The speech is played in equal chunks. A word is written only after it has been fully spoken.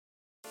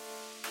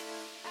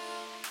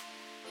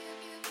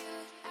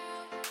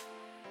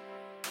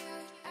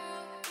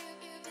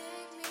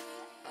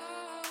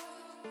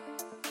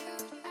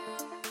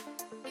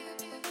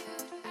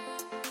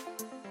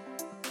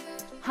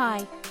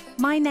Hi,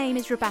 my name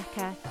is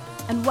Rebecca,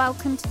 and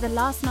welcome to the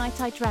Last Night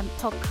I Dreamt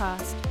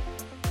podcast.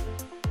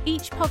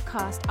 Each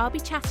podcast, I'll be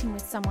chatting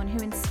with someone who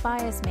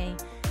inspires me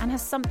and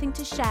has something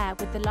to share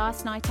with the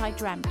Last Night I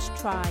Dreamt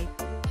tribe.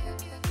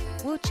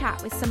 We'll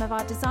chat with some of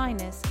our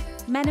designers,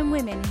 men and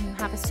women who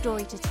have a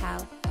story to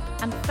tell,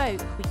 and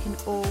folk we can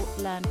all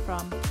learn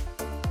from.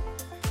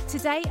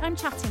 Today I'm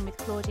chatting with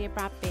Claudia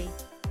Bradby,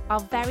 our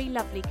very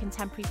lovely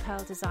contemporary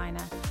pearl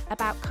designer,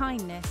 about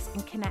kindness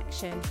and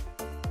connection.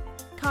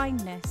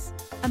 Kindness,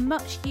 a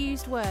much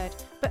used word,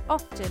 but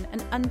often an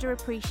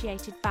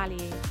underappreciated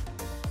value.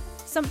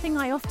 Something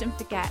I often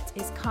forget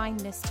is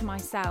kindness to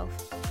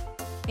myself.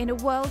 In a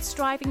world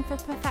striving for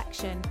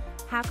perfection,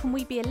 how can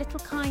we be a little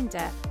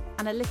kinder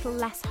and a little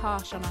less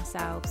harsh on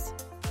ourselves?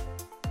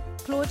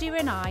 Claudia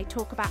and I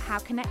talk about how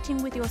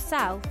connecting with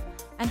yourself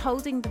and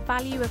holding the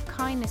value of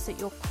kindness at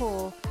your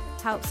core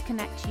helps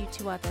connect you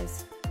to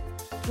others.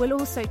 We'll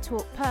also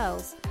talk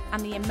pearls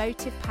and the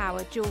emotive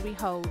power jewellery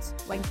holds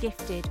when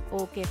gifted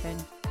or given.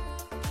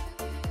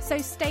 So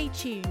stay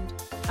tuned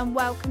and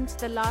welcome to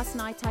the Last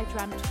Night I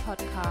Dreamt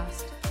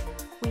podcast.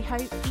 We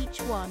hope each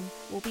one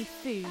will be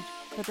food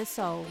for the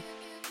soul.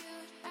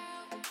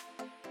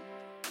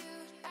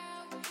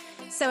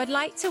 So I'd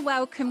like to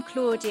welcome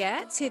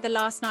Claudia to the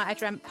Last Night I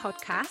Dreamt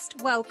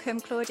podcast.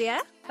 Welcome,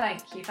 Claudia.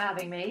 Thank you for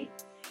having me.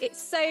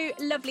 It's so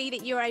lovely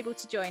that you're able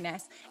to join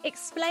us.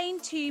 Explain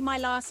to my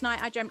Last Night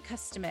I Dreamt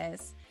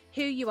customers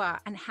who you are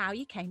and how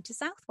you came to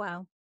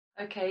Southwell.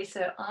 Okay,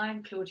 so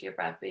I'm Claudia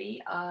Bradby.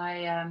 I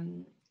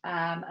am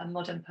a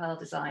modern pearl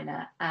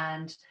designer,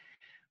 and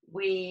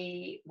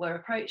we were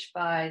approached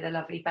by the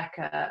lovely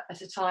Becca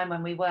at a time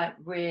when we weren't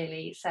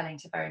really selling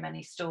to very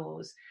many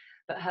stores,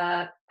 but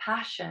her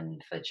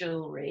passion for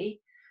jewellery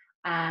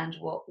and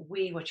what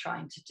we were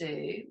trying to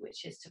do,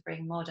 which is to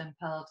bring modern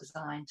pearl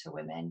design to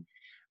women,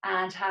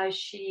 and how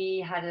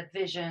she had a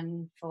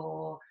vision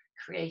for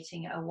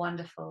creating a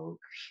wonderful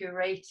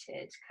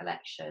curated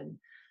collection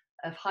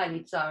of highly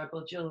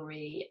desirable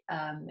jewellery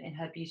in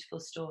her beautiful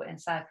store in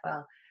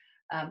Southwell,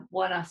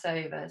 won us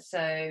over.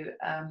 So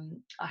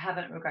I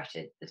haven't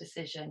regretted the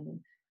decision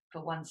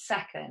for 1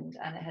 second,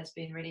 and it has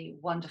been really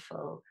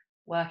wonderful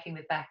working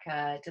with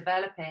Becca,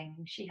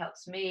 she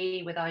helps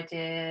me with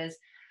ideas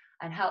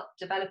and help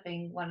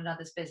developing one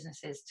another's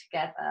businesses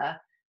together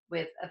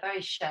with a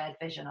very shared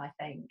vision, I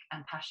think,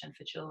 and passion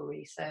for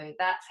jewellery. So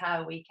that's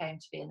how we came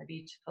to be in the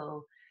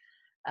beautiful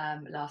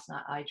Last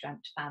Night I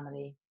Dreamt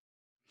family.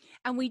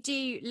 And we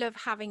do love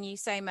having you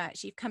so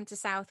much. You've come to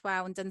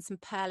Southwell and done some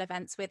pearl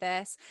events with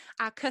us.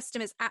 Our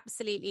customers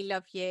absolutely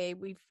love you.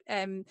 We've,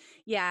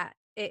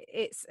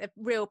 it's a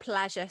real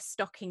pleasure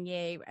stocking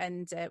you,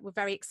 and we're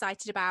very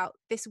excited about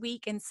this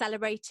week and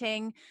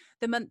celebrating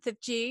the month of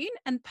June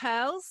and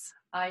pearls.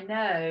 I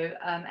know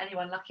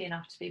anyone lucky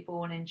enough to be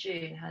born in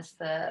June has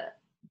the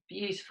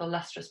beautiful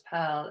lustrous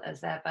pearl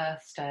as their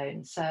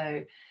birthstone.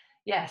 So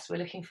yes, we're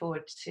looking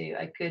forward to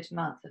a good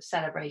month of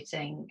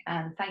celebrating,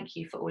 and thank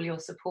you for all your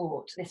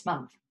support this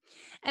month.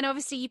 And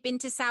obviously you've been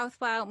to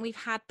Southwell and we've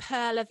had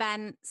pearl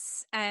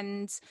events,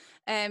 and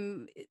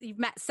you've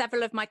met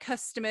several of my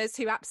customers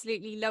who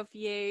absolutely love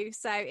you.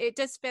 So it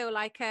does feel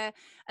like a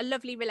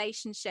lovely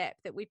relationship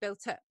that we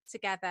built up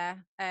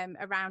together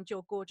around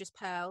your gorgeous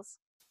pearls.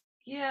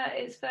 Yeah,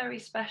 it's very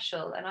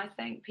special. And I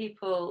think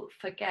people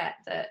forget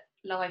that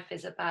life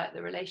is about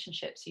the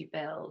relationships you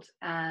build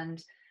and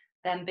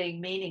them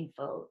being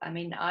meaningful. I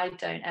mean, I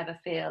don't ever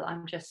feel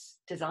I'm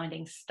just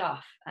designing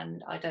stuff,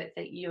 and I don't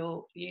think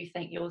you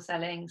think you're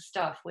selling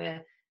stuff.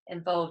 We're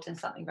involved in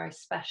something very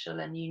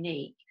special and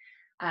unique.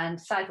 And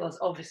Southwell's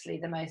obviously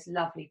the most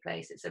lovely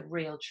place. It's a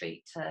real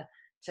treat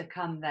to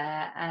come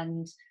there.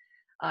 And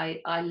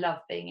I love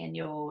being in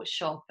your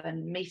shop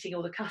and meeting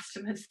all the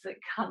customers that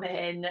come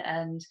in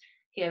and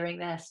hearing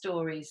their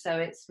stories. So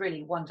it's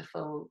really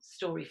wonderful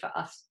story for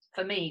us,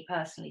 for me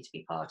personally, to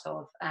be part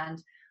of,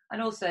 and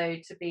also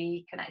to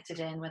be connected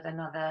in with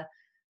another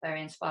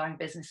very inspiring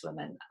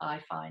businesswoman. I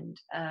find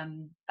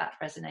that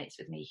resonates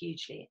with me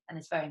hugely and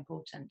is very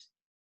important.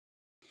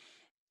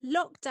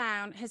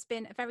 Lockdown has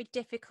been a very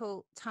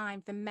difficult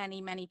time for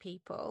many, many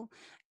people.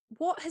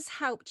 What has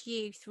helped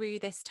you through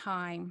this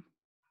time?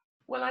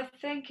 Well, I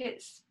think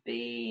it's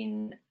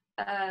been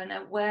an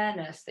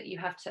awareness that you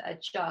have to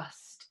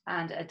adjust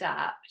and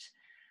adapt.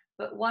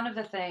 But one of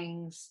the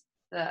things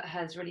that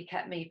has really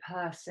kept me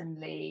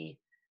personally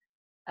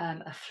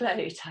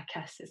afloat, I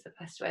guess is the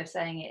best way of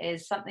saying it,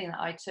 is something that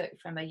I took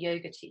from a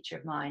yoga teacher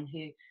of mine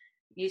who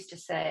used to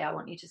say, I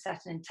want you to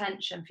set an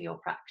intention for your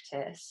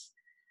practice,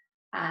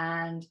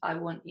 and I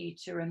want you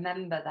to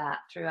remember that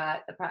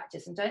throughout the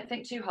practice, and don't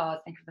think too hard,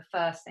 think of the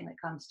first thing that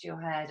comes to your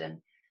head.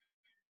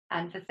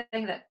 And the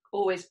thing that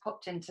always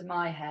popped into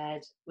my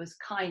head was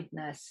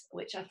kindness,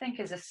 which I think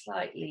is a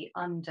slightly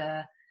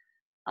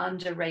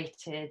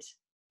underrated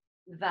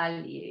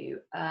value.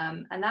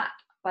 And that,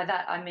 by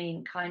that, I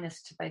mean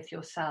kindness to both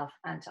yourself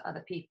and to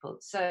other people.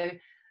 So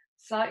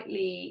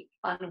slightly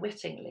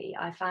unwittingly,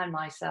 I found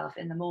myself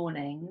in the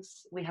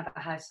mornings. We have a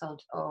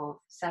household of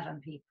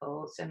 7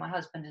 people. So my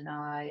husband and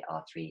I,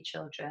 our 3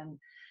 children,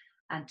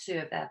 and 2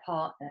 of their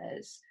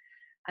partners.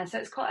 And so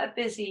it's quite a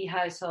busy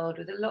household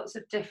with lots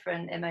of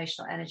different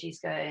emotional energies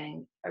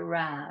going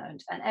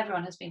around, and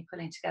everyone has been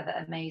pulling together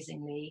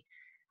amazingly.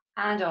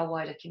 And our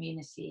wider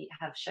community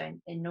have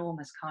shown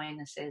enormous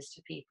kindnesses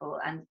to people,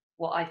 and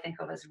what I think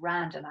of as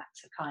random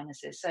acts of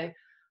kindnesses. So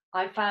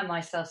I found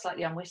myself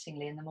slightly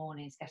unwittingly in the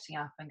mornings getting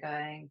up and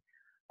going,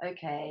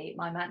 okay,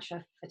 my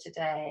mantra for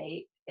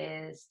today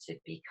is to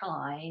be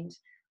kind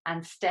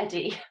and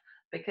steady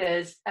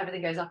because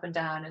everything goes up and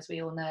down, as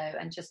we all know,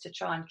 and just to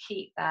try and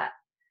keep that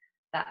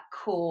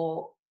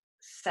core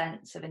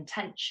sense of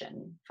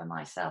intention for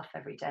myself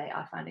every day,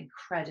 I find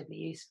incredibly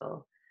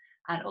useful.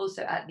 And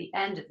also at the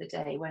end of the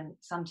day, when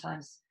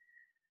sometimes,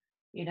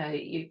 you know,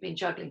 you've been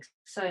juggling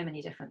so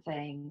many different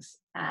things,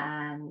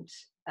 and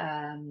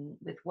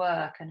with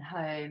work and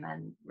home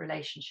and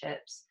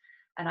relationships,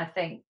 and I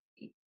think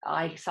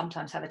I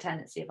sometimes have a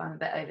tendency, if I'm a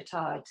bit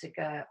overtired, to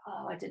go,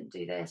 oh, I didn't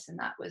do this and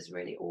that was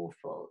really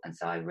awful. And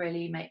so I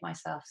really make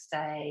myself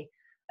say,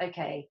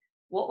 okay,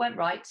 what went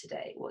right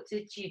today? What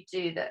did you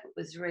do that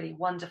was really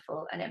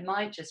wonderful? And it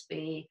might just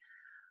be,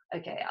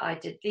 okay, I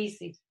did these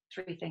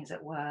 3 things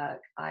at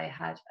work. I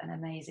had an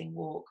amazing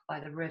walk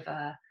by the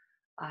river.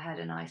 I had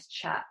a nice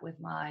chat with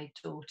my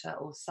daughter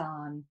or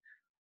son,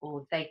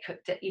 or they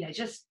cooked it, you know,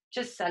 just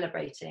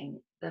celebrating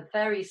the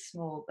very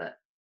small but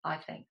I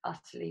think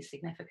utterly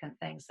significant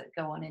things that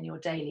go on in your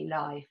daily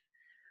life.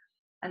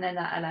 And then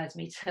that allows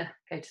me to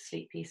go to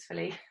sleep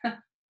peacefully.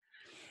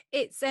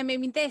 It's, I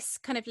mean, this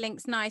kind of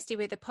links nicely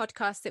with a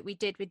podcast that we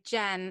did with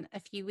Jen a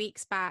few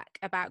weeks back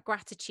about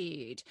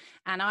gratitude.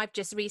 And I've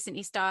just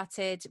recently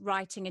started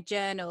writing a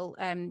journal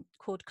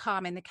called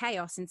Calm in the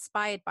Chaos,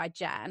 inspired by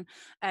Jen,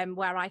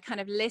 where I kind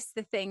of list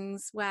the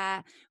things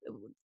where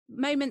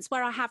moments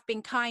where I have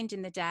been kind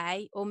in the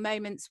day, or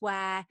moments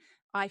where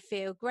I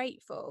feel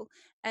grateful.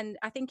 And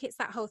I think it's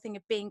that whole thing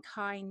of being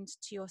kind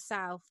to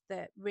yourself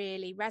that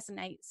really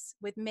resonates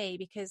with me,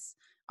 because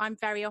I'm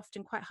very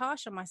often quite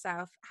harsh on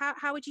myself.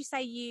 How would you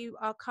say you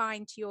are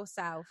kind to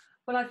yourself?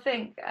 Well, I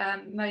think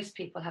most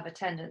people have a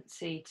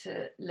tendency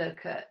to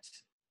look at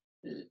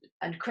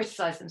and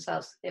criticize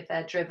themselves if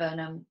they're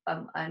driven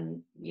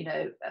and you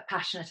know,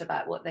 passionate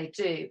about what they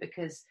do,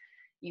 because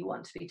you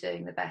want to be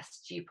doing the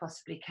best you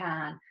possibly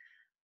can.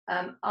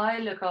 I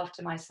look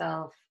after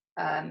myself.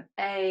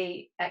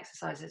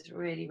 Exercise is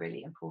really,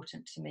 really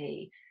important to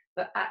me.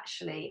 But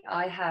actually,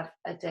 I have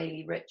a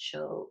daily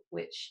ritual,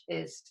 which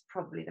is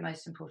probably the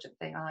most important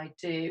thing I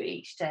do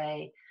each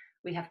day.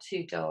 We have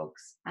 2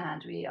 dogs,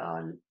 and we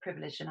are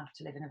privileged enough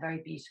to live in a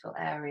very beautiful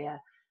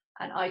area.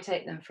 And I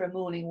take them for a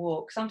morning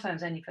walk,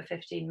 sometimes only for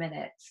 15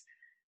 minutes.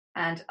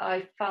 And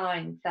I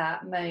find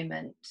that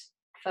moment,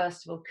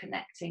 first of all,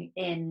 connecting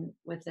in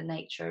with the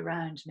nature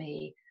around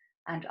me.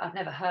 And I've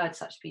never heard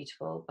such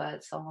beautiful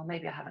bird song, or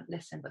maybe I haven't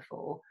listened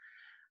before.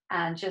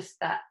 And just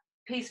that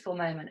peaceful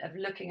moment of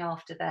looking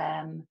after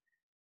them,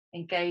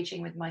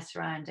 engaging with my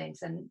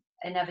surroundings, and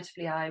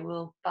inevitably I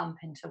will bump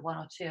into 1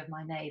 or 2 of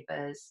my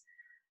neighbours.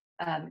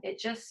 It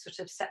just sort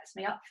of sets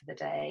me up for the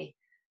day.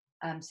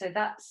 So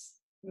that's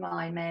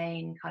my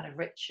main kind of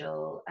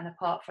ritual. And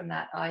apart from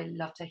that, I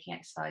love taking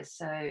exercise.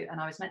 So,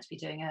 and I was meant to be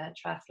doing a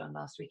triathlon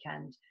last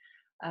weekend.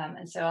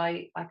 And so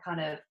I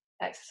kind of,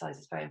 exercise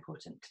is very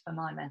important for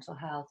my mental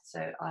health.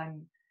 So I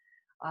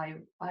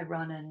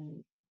run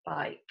and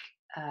bike.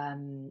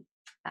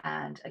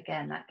 And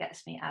again, that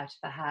gets me out of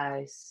the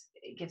house.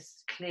 It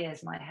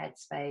clears my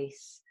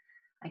headspace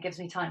and gives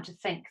me time to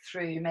think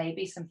through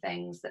maybe some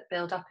things that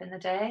build up in the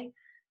day.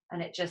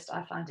 And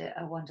I find it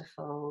a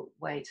wonderful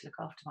way to look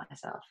after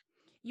myself.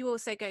 You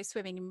also go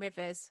swimming in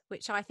rivers,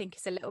 which I think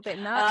is a little bit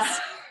nuts.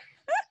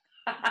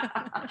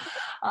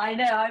 I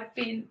know.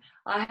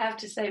 I have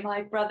to say,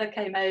 my brother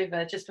came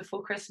over just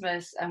before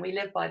Christmas, and we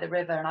live by the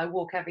river, and I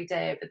walk every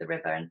day over the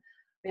river. And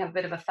we have a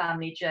bit of a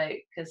family joke,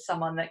 because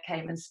someone that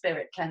came and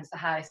spirit cleansed the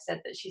house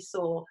said that she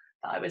saw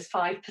that I was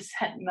 5%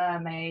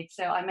 mermaid.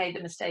 So I made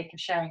the mistake of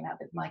sharing that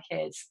with my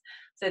kids.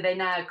 So they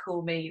now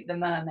call me the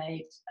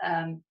mermaid.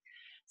 And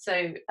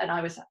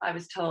I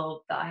was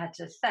told that I had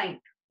to thank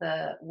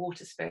the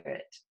water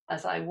spirit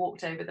as I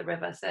walked over the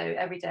river. So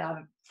every day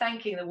I'm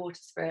thanking the water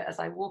spirit as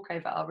I walk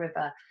over our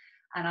river.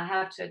 And I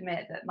have to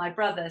admit that my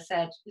brother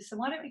said, listen,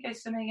 why don't we go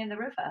swimming in the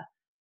river?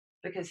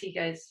 Because he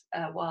goes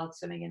wild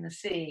swimming in the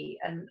sea.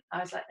 And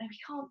I was like, no, we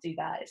can't do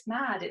that. It's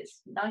mad.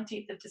 It's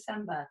 19th of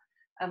December.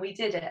 And we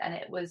did it, and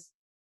it was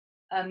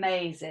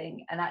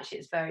amazing. And actually,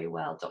 it's very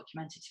well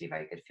documented to be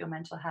very good for your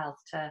mental health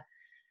to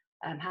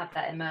have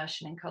that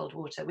immersion in cold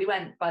water. We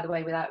went, by the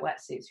way, without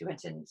wetsuits. We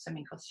went in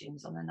swimming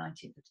costumes on the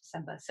 19th of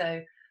December.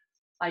 So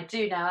I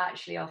do now,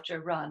 actually, after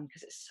a run,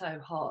 because it's so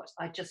hot,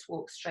 I just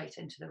walk straight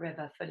into the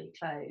river fully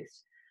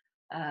clothed.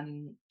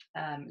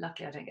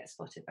 Luckily, I don't get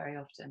spotted very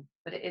often,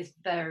 but it is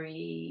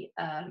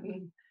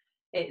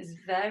it's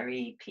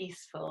very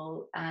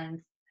peaceful.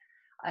 And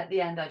at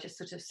the end, I just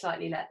sort of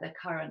slightly let the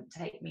current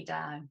take me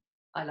down.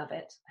 I love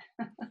it.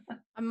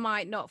 I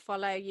might not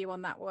follow you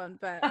on that one,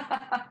 but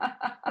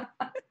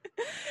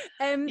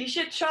You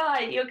should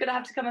try. You're going to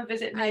have to come and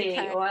visit me,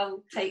 okay. or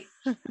I'll take...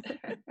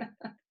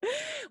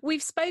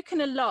 We've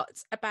spoken a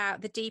lot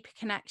about the deeper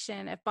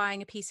connection of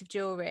buying a piece of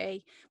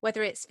jewellery,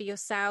 whether it's for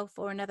yourself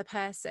or another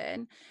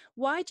person.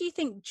 Why do you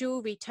think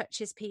jewellery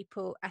touches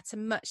people at a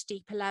much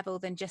deeper level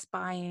than just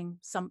buying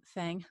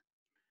something?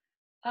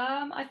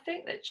 I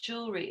think that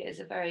jewellery is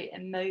a very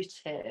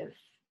emotive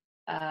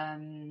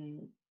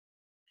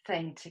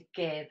thing to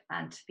give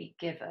and to be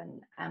given,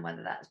 and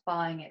whether that's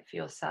buying it for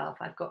yourself.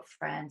 I've got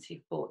friends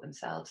who've bought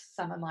themselves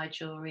some of my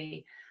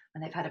jewellery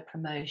when they've had a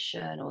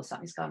promotion or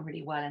something's gone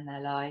really well in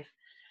their life.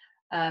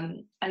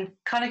 And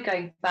kind of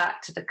going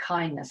back to the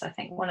kindness, I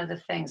think one of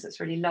the things that's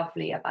really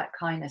lovely about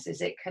kindness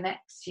is it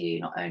connects you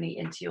not only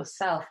into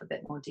yourself a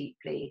bit more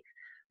deeply,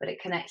 but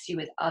it connects you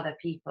with other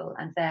people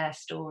and their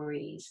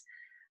stories.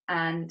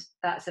 And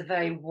that's a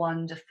very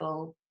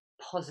wonderful,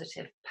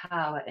 positive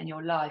power in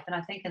your life. And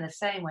I think in the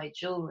same way,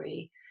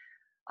 jewelry,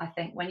 I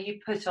think when you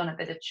put on a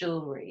bit of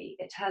jewelry,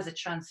 it has a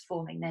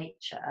transforming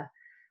nature.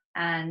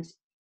 And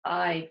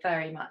I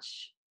very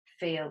much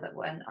feel that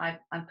when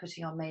I'm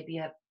putting on maybe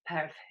a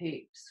pair of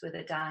hoops with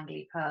a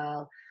dangly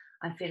pearl,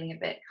 I'm feeling a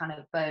bit kind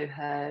of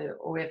boho,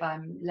 or if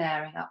I'm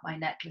layering up my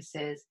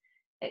necklaces,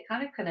 it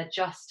kind of can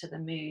adjust to the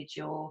mood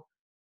you're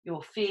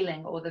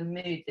feeling or the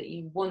mood that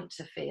you want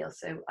to feel.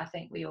 So I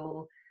think we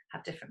all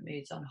have different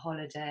moods on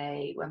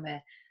holiday.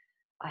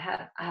 I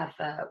have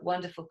a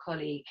wonderful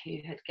colleague who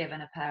had given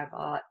a pair of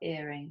our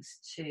earrings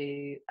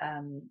to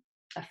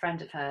a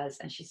friend of hers,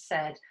 and she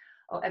said,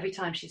 oh, every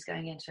time she's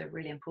going into a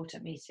really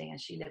important meeting,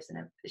 and she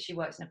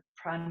works in a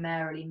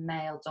primarily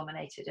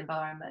male-dominated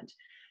environment,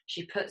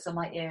 she puts on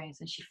my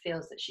earrings and she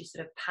feels that she's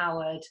sort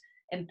of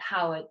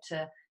empowered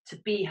to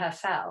be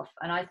herself.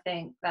 And I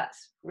think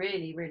that's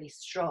really, really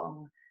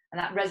strong. And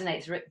that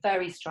resonates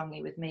very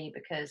strongly with me,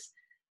 because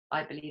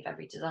I believe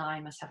every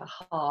design must have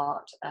a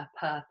heart, a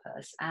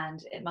purpose,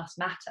 and it must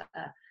matter.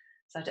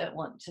 So I don't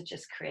want to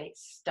just create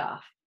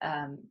stuff.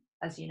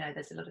 As you know,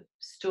 there's a lot of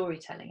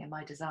storytelling in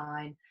my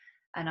design,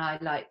 and I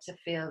like to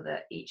feel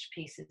that each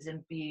piece is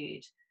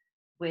imbued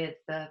with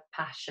the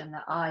passion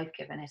that I've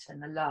given it,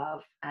 and the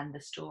love and the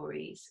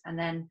stories. And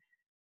then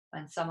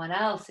when someone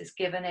else is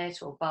given it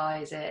or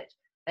buys it,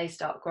 they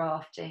start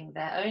grafting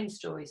their own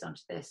stories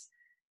onto this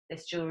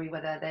jewelry,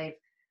 whether they've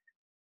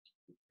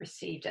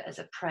received it as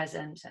a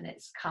present and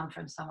it's come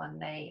from someone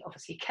they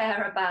obviously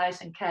care about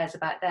and cares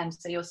about them.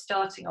 So you're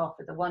starting off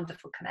with a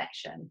wonderful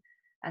connection,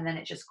 and then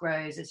it just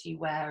grows as you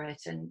wear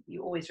it, and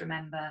you always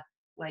remember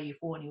where you've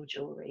worn your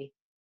jewelry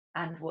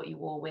and what you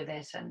wore with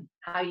it and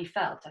how you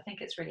felt. I think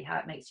it's really how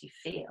it makes you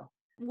feel.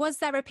 Was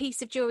there a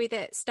piece of jewellery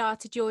that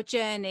started your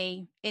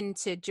journey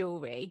into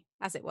jewellery,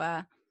 as it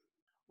were?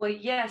 Well,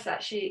 yes,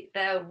 actually,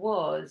 there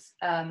was,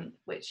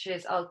 which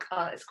is,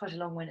 it's quite a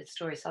long-winded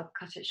story, so I'll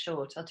cut it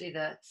short. I'll do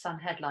the Sun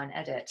headline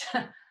edit.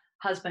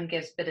 Husband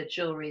gives a bit of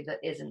jewellery that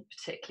isn't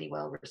particularly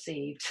well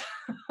received.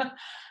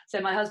 So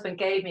my husband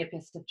gave me a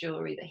piece of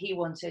jewellery that he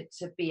wanted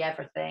to be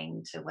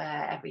everything, to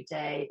wear every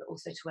day, but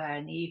also to wear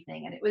in the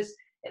evening. And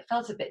it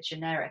felt a bit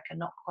generic and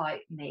not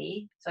quite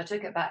me. So I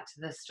took it back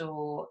to the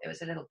store. It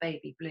was a little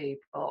baby blue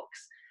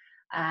box,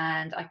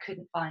 and I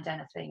couldn't find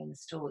anything in the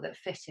store that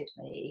fitted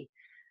me.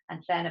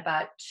 And then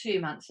about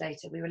 2 months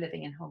later, we were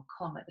living in Hong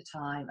Kong at the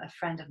time, a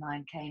friend of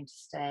mine came to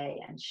stay,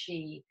 and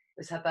it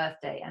was her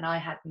birthday, and I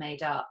had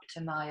made up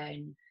to my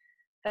own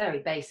very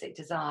basic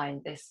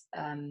design this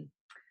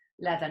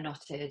leather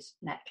knotted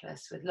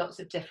necklace with lots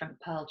of different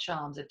pearl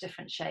charms of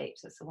different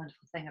shapes. That's the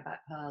wonderful thing about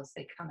pearls.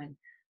 They come in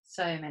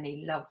so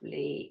many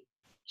lovely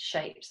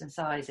shapes and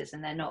sizes,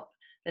 and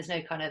there's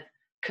no kind of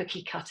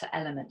cookie cutter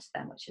element to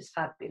them, which is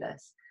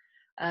fabulous.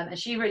 And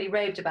she really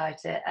raved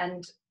about it.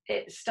 And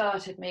it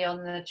started me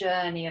on the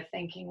journey of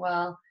thinking,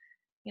 well,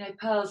 you know,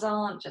 pearls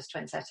aren't just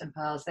twin Satin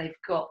pearls. They've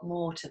got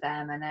more to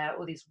them, and there are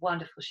all these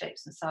wonderful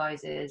shapes and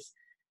sizes.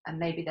 And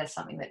maybe there's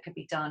something that could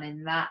be done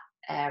in that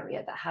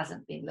area that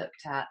hasn't been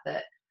looked at,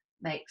 that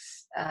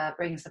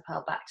brings the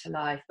pearl back to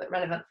life, but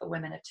relevant for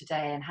women of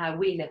today and how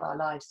we live our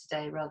lives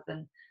today, rather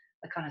than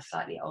the kind of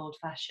slightly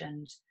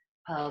old-fashioned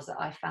pearls that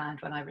I found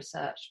when I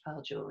researched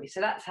pearl jewelry.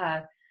 So that's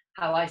how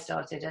I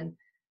started. And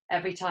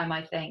every time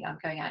I think I'm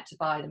going out to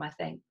buy them, I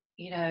think,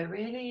 you know,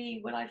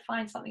 really, will I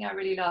find something I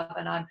really love?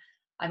 And I'm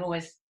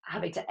always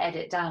having to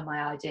edit down my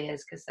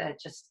ideas because they're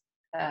just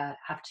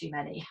have too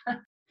many.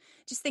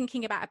 Just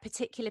thinking about a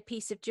particular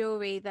piece of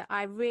jewellery that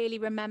I really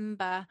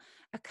remember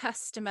a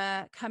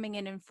customer coming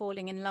in and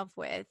falling in love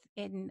with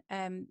in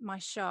my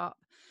shop.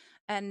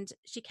 And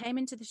she came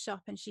into the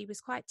shop and she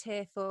was quite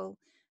tearful,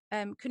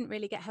 couldn't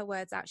really get her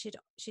words out.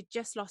 She'd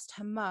just lost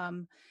her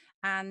mum,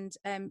 and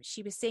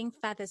she was seeing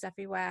feathers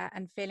everywhere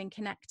and feeling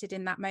connected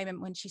in that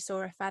moment. When she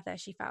saw a feather,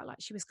 she felt like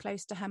she was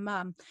close to her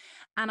mum.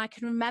 And I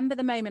can remember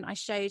the moment I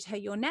showed her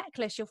your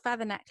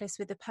feather necklace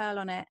with the pearl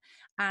on it,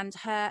 and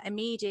her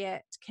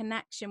immediate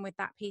connection with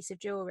that piece of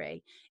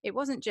jewellery. It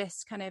wasn't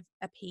just kind of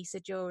a piece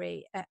of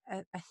jewellery,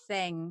 a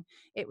thing.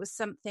 It was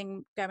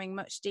something going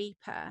much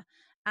deeper.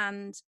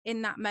 And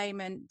in that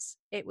moment,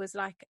 it was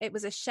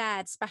a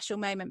shared special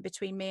moment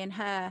between me and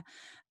her.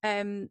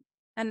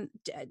 And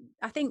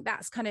I think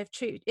that's kind of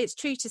true. It's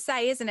true to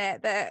say, isn't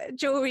it, that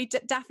jewellery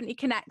definitely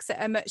connects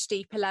at a much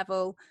deeper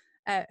level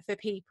for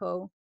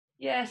people.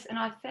 Yes, and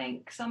I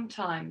think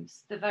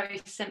sometimes the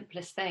very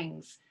simplest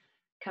things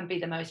can be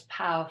the most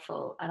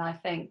powerful. And I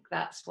think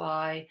that's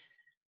why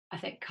I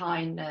think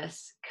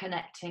kindness,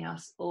 connecting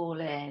us all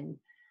in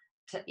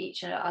to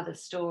each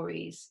other's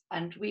stories,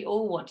 and we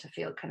all want to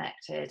feel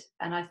connected.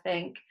 And I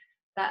think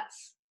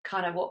that's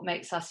kind of what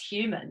makes us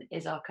human,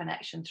 is our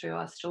connection through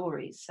our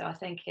stories. So I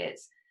think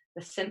it's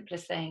the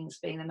simplest things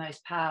being the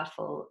most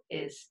powerful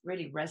is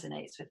really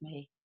resonates with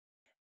me.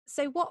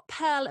 So what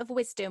pearl of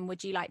wisdom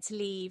would you like to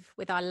leave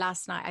with our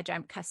Last Night I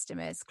Dreamt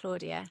customers,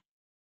 Claudia?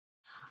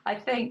 I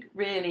think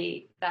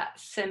really that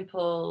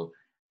simple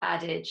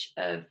adage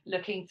of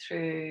looking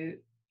through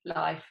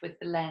life with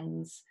the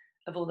lens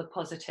of all the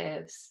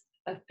positives,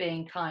 of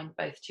being kind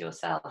both to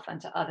yourself and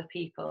to other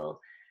people,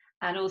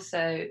 and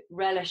also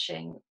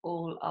relishing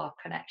all our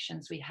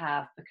connections we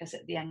have, because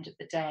at the end of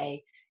the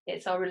day,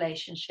 it's our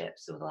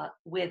relationships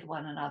with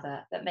one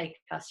another that make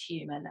us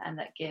human and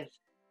that give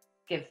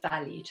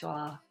value to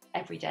our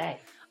every day.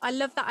 I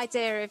love that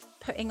idea of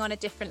putting on a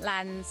different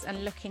lens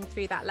and looking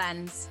through that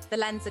lens, the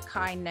lens of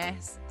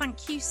kindness.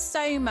 Thank you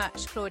so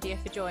much, Claudia,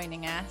 for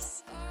joining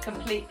us.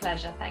 Complete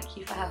pleasure. Thank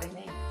you for having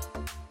me.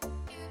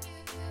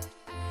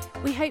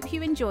 We hope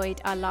you enjoyed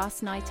our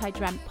Last Night I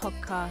Dreamt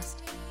podcast.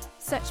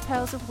 Such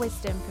pearls of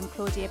wisdom from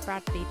Claudia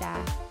Bradby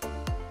there.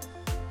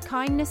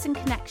 Kindness and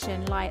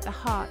connection lie at the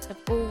heart of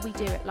all we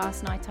do at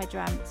Last Night I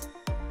Dreamt.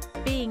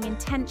 Being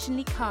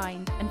intentionally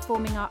kind and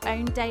forming our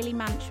own daily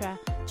mantra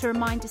to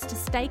remind us to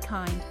stay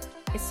kind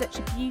is such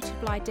a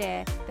beautiful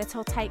idea that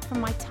I'll take from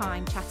my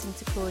time chatting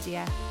to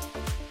Claudia.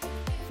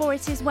 For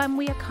it is when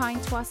we are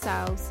kind to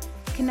ourselves,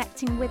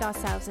 connecting with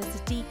ourselves at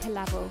a deeper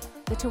level,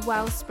 that a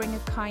wellspring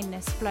of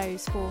kindness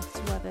flows forth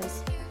to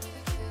others.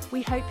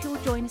 We hope you'll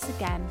join us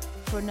again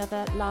for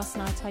another Last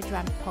Night I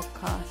Dreamt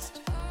podcast.